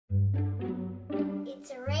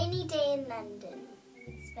It's a rainy day in London.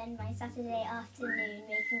 Spend my Saturday afternoon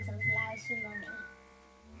making some flowers for Mummy.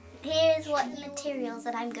 Here is what materials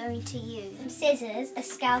that I'm going to use. Some scissors, a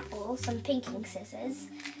scalpel, some pinking scissors,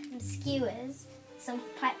 some skewers, some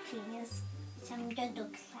pipe cleaners, some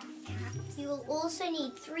DoddleBag caps. You will also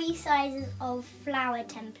need 3 sizes of flower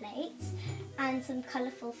templates and some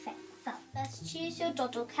colourful felt. First, choose your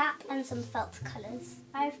Doddle cap and some felt colours.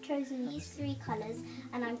 I've chosen these 3 colours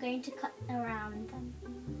and I'm going to cut around them.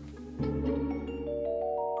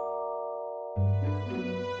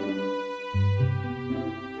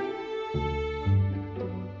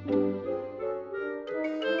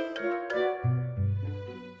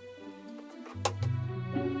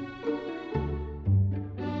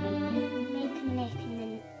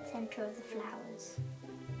 Of the flowers.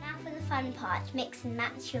 Now for the fun part, mix and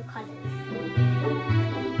match your colours.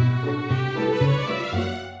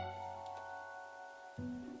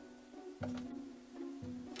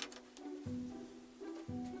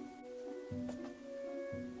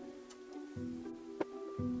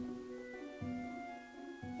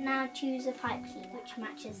 Now choose a pipe cleaner which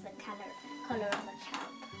matches the colour of the cap.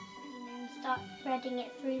 And then start threading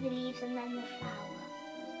it through the leaves and then the flower.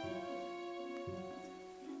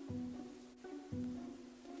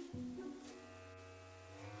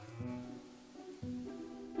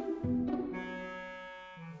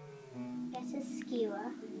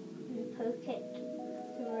 Skewer and poke it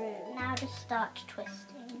through. Now to start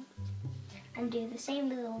twisting and do the same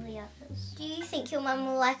with all the others. Do you think your mum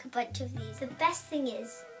will like a bunch of these? The best thing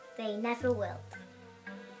is they never wilt.